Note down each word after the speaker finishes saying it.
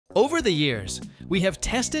Over the years, we have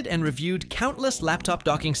tested and reviewed countless laptop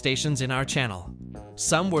docking stations in our channel.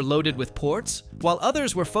 Some were loaded with ports, while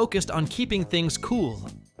others were focused on keeping things cool.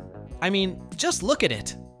 I mean, just look at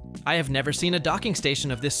it. I have never seen a docking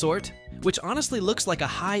station of this sort, which honestly looks like a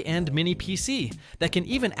high-end mini PC that can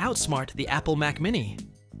even outsmart the Apple Mac Mini.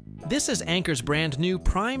 This is Anker's brand new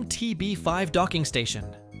Prime TB5 docking station.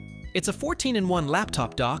 It's a 14-in-1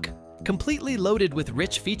 laptop dock, completely loaded with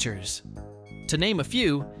rich features. To name a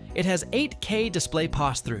few, it has 8K display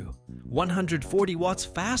pass-through, 140 watts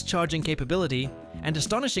fast charging capability, and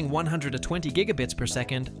astonishing 120 gigabits per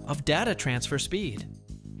second of data transfer speed.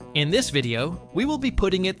 In this video, we will be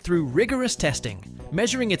putting it through rigorous testing,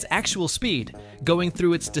 measuring its actual speed, going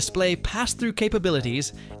through its display pass-through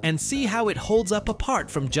capabilities, and see how it holds up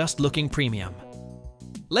apart from just looking premium.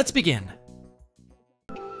 Let's begin.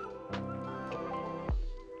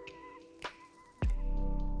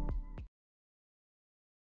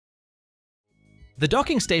 The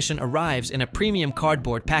docking station arrives in a premium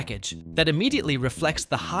cardboard package that immediately reflects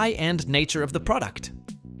the high-end nature of the product.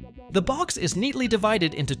 The box is neatly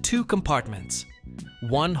divided into two compartments.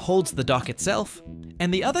 One holds the dock itself,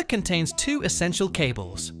 and the other contains two essential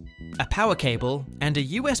cables, a power cable and a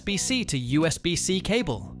USB-C to USB-C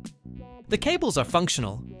cable. The cables are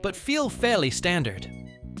functional, but feel fairly standard.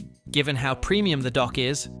 Given how premium the dock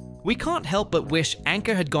is, we can't help but wish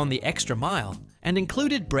Anker had gone the extra mile and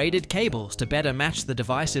included braided cables to better match the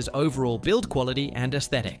device's overall build quality and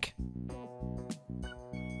aesthetic.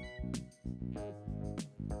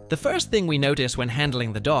 The first thing we notice when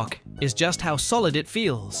handling the dock is just how solid it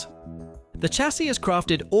feels. The chassis is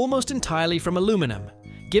crafted almost entirely from aluminum,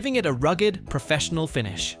 giving it a rugged, professional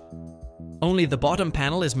finish. Only the bottom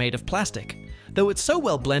panel is made of plastic, though it's so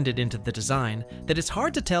well blended into the design that it's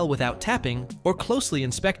hard to tell without tapping or closely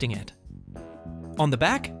inspecting it. On the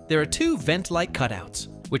back, there are two vent-like cutouts,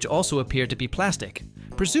 which also appear to be plastic,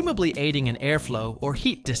 presumably aiding in airflow or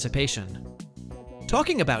heat dissipation.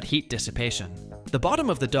 Talking about heat dissipation, the bottom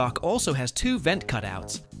of the dock also has two vent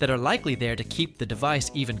cutouts that are likely there to keep the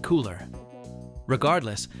device even cooler.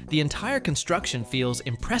 Regardless, the entire construction feels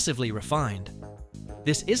impressively refined.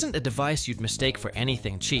 This isn't a device you'd mistake for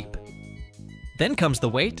anything cheap. Then comes the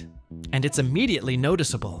weight, and it's immediately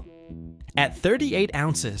noticeable. At 38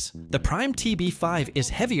 ounces, the Prime TB5 is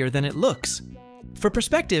heavier than it looks. For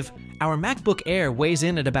perspective, our MacBook Air weighs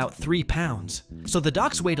in at about 3 pounds, so the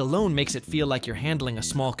dock's weight alone makes it feel like you're handling a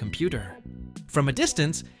small computer. From a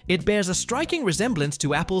distance, it bears a striking resemblance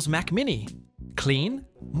to Apple's Mac Mini. Clean,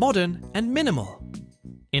 modern, and minimal.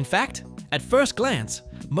 In fact, at first glance,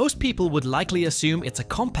 most people would likely assume it's a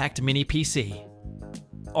compact mini PC.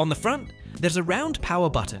 On the front, there's a round power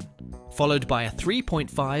button, followed by a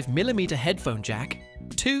 3.5mm headphone jack,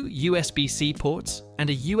 two USB-C ports, and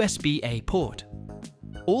a USB-A port.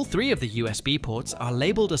 All three of the USB ports are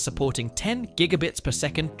labeled as supporting 10 gigabits per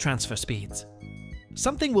second transfer speeds,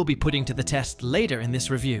 something we'll be putting to the test later in this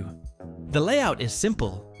review. The layout is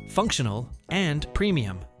simple, functional, and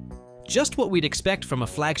premium. Just what we'd expect from a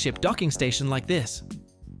flagship docking station like this.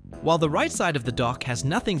 While the right side of the dock has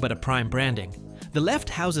nothing but a Prime branding, the left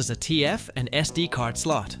houses a TF and SD card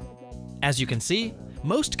slot. As you can see,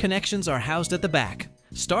 most connections are housed at the back,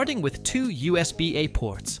 starting with two USB-A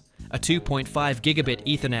ports, a 2.5 gigabit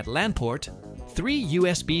Ethernet LAN port, three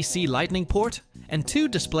USB-C Lightning port, and two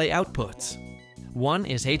display outputs. One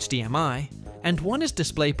is HDMI, and one is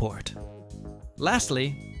DisplayPort.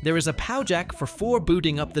 Lastly, there is a POW jack for 4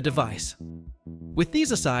 booting up the device. With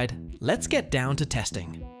these aside, let's get down to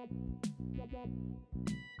testing.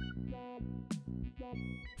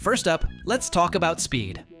 First up, let's talk about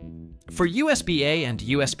speed. For USB-A and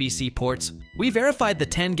USB-C ports, we verified the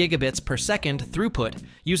 10 gigabits per second throughput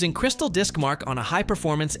using Crystal Disk Mark on a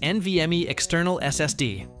high-performance NVMe external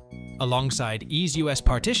SSD, alongside EaseUS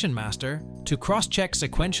Partition Master to cross-check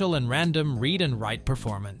sequential and random read and write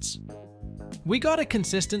performance. We got a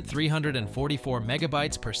consistent 344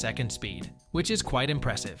 megabytes per second speed, which is quite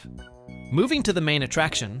impressive. Moving to the main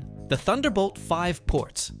attraction, the Thunderbolt 5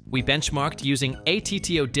 ports, we benchmarked using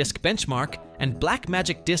ATTO Disk Benchmark and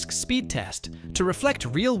Blackmagic Disk Speed Test to reflect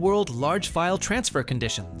real-world large file transfer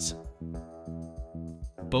conditions.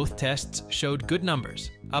 Both tests showed good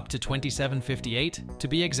numbers, up to 2758 to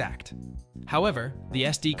be exact. However, the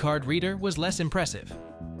SD card reader was less impressive.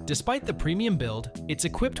 Despite the premium build, it's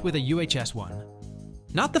equipped with a UHS 1.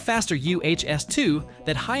 Not the faster UHS 2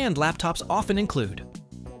 that high-end laptops often include.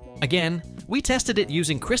 Again, we tested it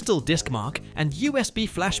using Crystal Disk Mark and USB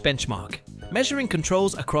Flash Benchmark, measuring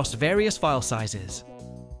controls across various file sizes.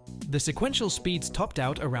 The sequential speeds topped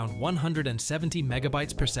out around 170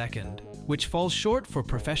 megabytes per second, which falls short for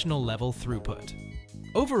professional level throughput.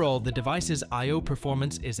 Overall, the device's I/O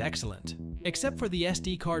performance is excellent, except for the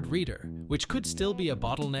SD card reader, which could still be a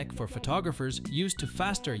bottleneck for photographers used to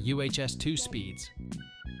faster UHS-2 speeds.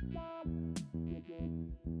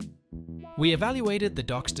 We evaluated the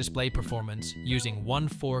dock's display performance using one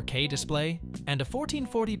 4K display and a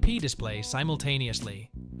 1440p display simultaneously,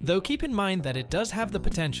 though keep in mind that it does have the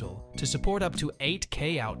potential to support up to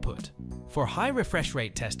 8K output. For high refresh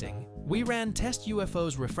rate testing, we ran Test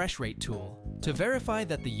UFO's refresh rate tool to verify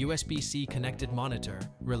that the USB-C connected monitor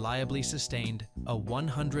reliably sustained a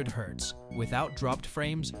 100 Hz without dropped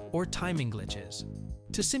frames or timing glitches.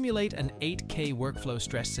 To simulate an 8K workflow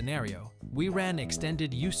stress scenario, we ran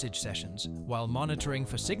extended usage sessions while monitoring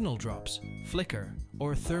for signal drops, flicker,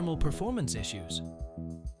 or thermal performance issues.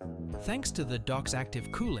 Thanks to the dock's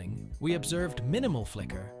active cooling, we observed minimal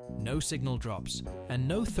flicker, no signal drops, and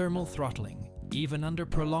no thermal throttling, even under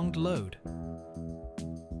prolonged load.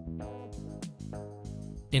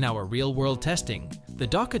 In our real-world testing, the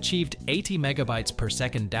dock achieved 80 megabytes per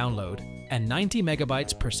second download and 90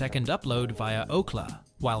 megabytes per second upload via Ookla,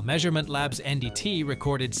 while Measurement Labs NDT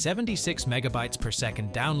recorded 76 megabytes per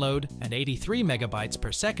second download and 83 megabytes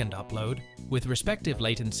per second upload, with respective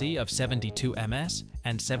latency of 72 ms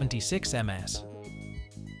and 76 ms.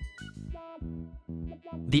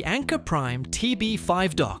 The Anker Prime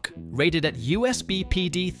TB5 dock, rated at USB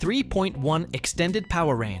PD 3.1 extended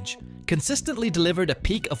power range, consistently delivered a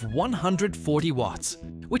peak of 140 watts,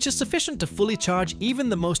 which is sufficient to fully charge even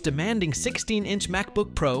the most demanding 16-inch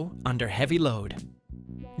MacBook Pro under heavy load.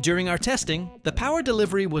 During our testing, the power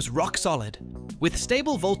delivery was rock solid, with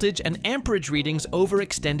stable voltage and amperage readings over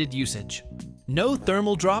extended usage. No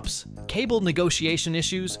thermal drops, cable negotiation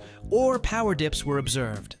issues, or power dips were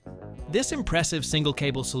observed. This impressive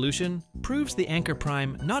single-cable solution proves the Anker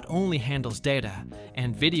Prime not only handles data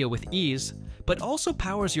and video with ease, but also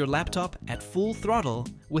powers your laptop at full throttle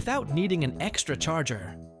without needing an extra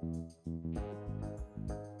charger.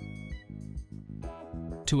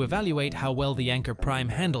 To evaluate how well the Anker Prime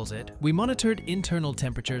handles it, we monitored internal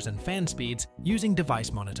temperatures and fan speeds using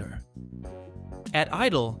Device Monitor. At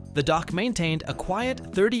idle, the dock maintained a quiet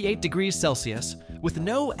 38 degrees Celsius with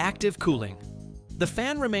no active cooling. The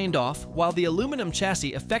fan remained off while the aluminum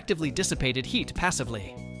chassis effectively dissipated heat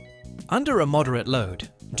passively. Under a moderate load,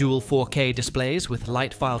 dual 4K displays with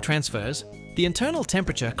light file transfers, the internal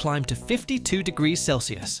temperature climbed to 52 degrees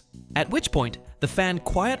Celsius, at which point the fan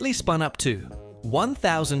quietly spun up to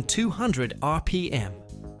 1,200 RPM.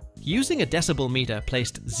 Using a decibel meter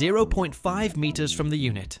placed 0.5 meters from the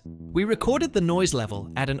unit, we recorded the noise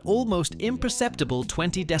level at an almost imperceptible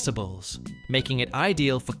 20 decibels, making it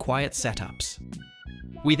ideal for quiet setups.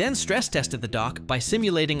 We then stress tested the dock by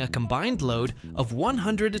simulating a combined load of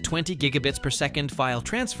 120 gigabits per second file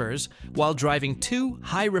transfers while driving two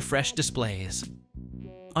high refresh displays.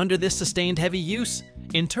 Under this sustained heavy use,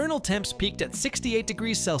 internal temps peaked at 68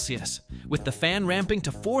 degrees Celsius, with the fan ramping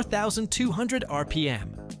to 4,200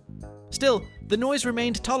 RPM. Still, the noise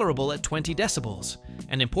remained tolerable at 20 decibels,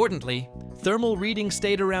 and importantly, thermal readings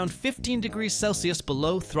stayed around 15 degrees Celsius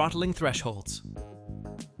below throttling thresholds.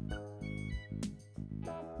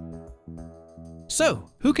 So,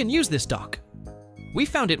 who can use this dock? We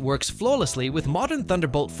found it works flawlessly with modern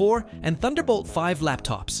Thunderbolt 4 and Thunderbolt 5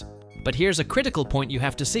 laptops. But here's a critical point you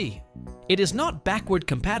have to see. It is not backward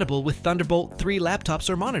compatible with Thunderbolt 3 laptops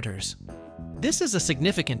or monitors. This is a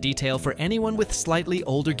significant detail for anyone with slightly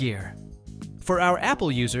older gear. For our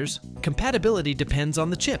Apple users, compatibility depends on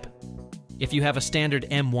the chip. If you have a standard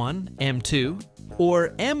M1, M2, or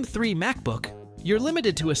M3 MacBook, you're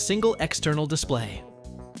limited to a single external display.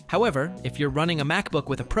 However, if you're running a MacBook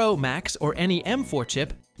with a Pro, Max, or any M4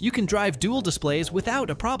 chip, you can drive dual displays without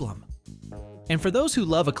a problem. And for those who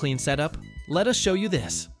love a clean setup, let us show you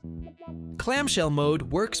this. Clamshell mode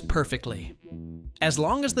works perfectly. As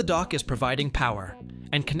long as the dock is providing power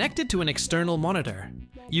and connected to an external monitor,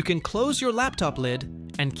 you can close your laptop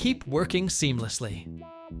lid and keep working seamlessly.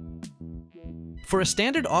 For a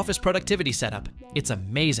standard office productivity setup, it's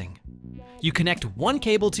amazing. You connect one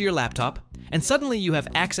cable to your laptop, and suddenly you have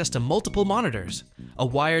access to multiple monitors, a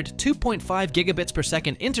wired 2.5 gigabits per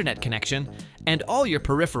second internet connection, and all your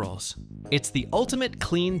peripherals. It's the ultimate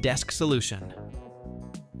clean desk solution.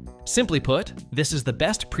 Simply put, this is the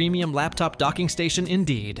best premium laptop docking station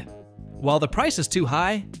indeed. While the price is too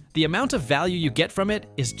high, the amount of value you get from it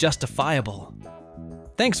is justifiable.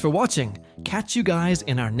 Thanks for watching. Catch you guys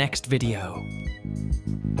in our next video.